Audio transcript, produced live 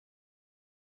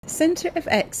Centre of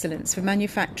Excellence for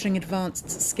Manufacturing Advanced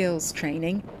Skills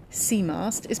Training,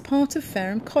 CEMAST, is part of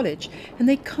Fareham College, and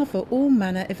they cover all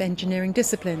manner of engineering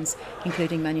disciplines,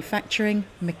 including manufacturing,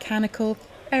 mechanical,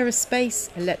 aerospace,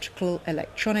 electrical,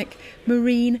 electronic,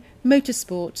 marine,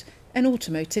 motorsport and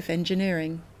automotive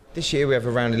engineering. This year we have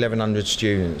around 1,100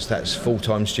 students. That's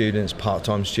full-time students,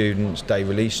 part-time students, day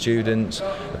release students,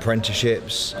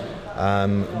 apprenticeships.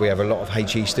 We have a lot of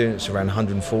HE students, around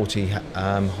 140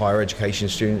 higher education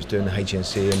students doing the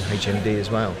HNC and HND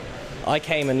as well. I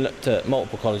came and looked at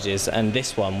multiple colleges, and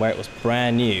this one, where it was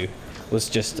brand new, was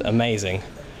just amazing.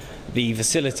 The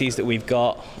facilities that we've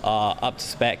got are up to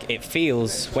spec. It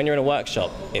feels, when you're in a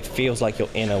workshop, it feels like you're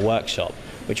in a workshop,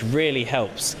 which really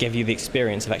helps give you the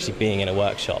experience of actually being in a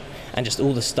workshop. And just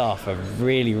all the staff are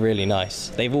really, really nice.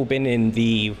 They've all been in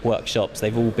the workshops,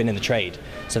 they've all been in the trade,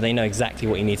 so they know exactly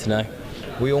what you need to know.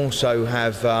 We also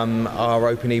have our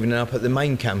open evening up at the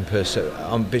main campus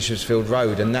on Bishopsfield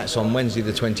Road, and that's on Wednesday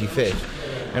the 25th.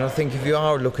 And I think if you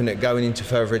are looking at going into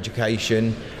further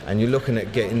education and you're looking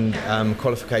at getting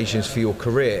qualifications for your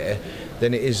career,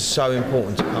 then it is so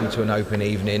important to come to an open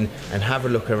evening and have a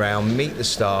look around, meet the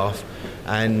staff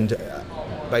and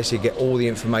basically get all the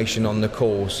information on the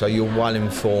course so you're well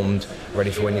informed,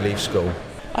 ready for when you leave school.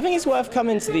 I think it's worth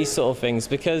coming to these sort of things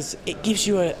because it gives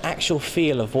you an actual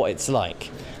feel of what it's like.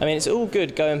 I mean, it's all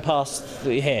good going past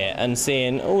here and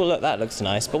seeing, oh look, that looks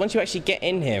nice, but once you actually get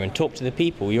in here and talk to the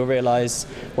people, you'll realise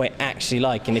what it's actually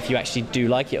like and if you actually do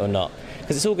like it or not.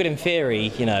 Because it's all good in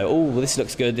theory, you know, oh, well, this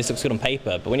looks good on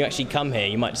paper, but when you actually come here,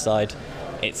 you might decide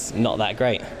it's not that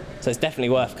great. So it's definitely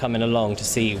worth coming along to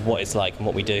see what it's like and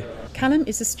what we do. Callum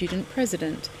is a student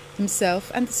president.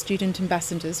 Himself and the student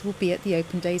ambassadors will be at the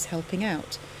open days helping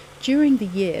out. During the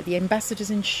year, the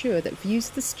ambassadors ensure that views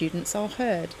of the students are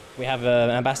heard. We have an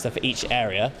ambassador for each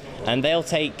area, and they'll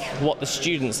take what the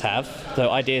students have, the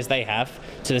ideas they have,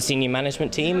 to the senior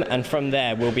management team, and from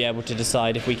there we'll be able to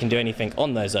decide if we can do anything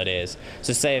on those ideas.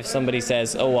 So say if somebody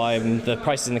says, oh, the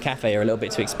prices in the cafe are a little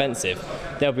bit too expensive,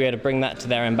 they'll be able to bring that to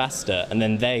their ambassador, and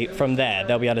then from there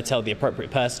they'll be able to tell the appropriate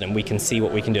person, and we can see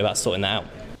what we can do about sorting that out.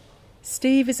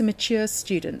 Steve is a mature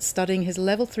student studying his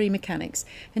Level 3 mechanics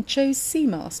and chose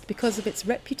CEMAST because of its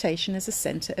reputation as a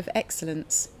centre of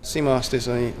excellence. CEMAST is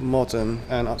a modern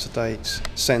and up-to-date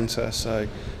centre, so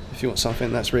if you want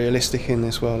something that's realistic in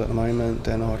this world at the moment,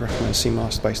 then I would recommend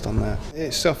CEMAST based on that.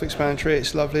 It's self-explanatory,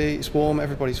 it's lovely, it's warm,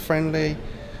 everybody's friendly,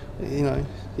 you know,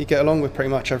 you get along with pretty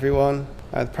much everyone.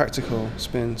 The practical has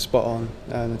been spot on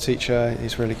and the teacher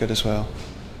is really good as well.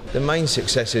 The main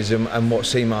successes and what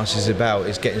CEMAST is about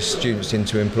is getting students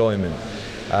into employment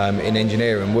in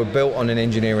engineering. We're built on an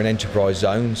engineering enterprise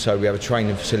zone, so we have a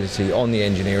training facility on the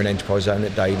engineering enterprise zone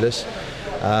at Daedalus.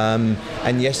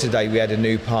 And yesterday we had a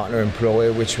new partner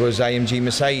employer, which was AMG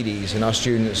Mercedes, and our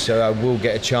students will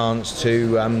get a chance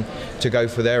to go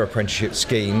for their apprenticeship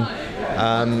scheme.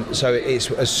 So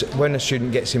it's when a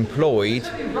student gets employed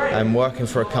and working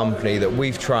for a company that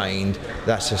we've trained,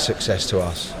 that's a success to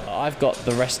us. I've got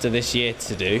the rest of this year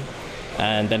to do,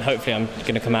 and then hopefully I'm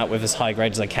going to come out with as high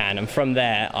grades as I can, and from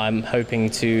there I'm hoping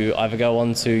to either go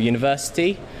on to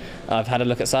university, I've had a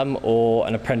look at some, or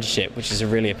an apprenticeship, which is a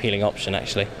really appealing option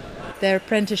actually. Their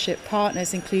apprenticeship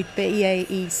partners include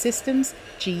BAE Systems,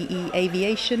 GE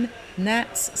Aviation,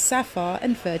 NATS, Sapphire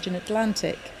and Virgin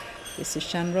Atlantic. This is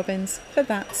Shan Robins for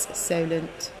That's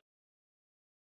Solent.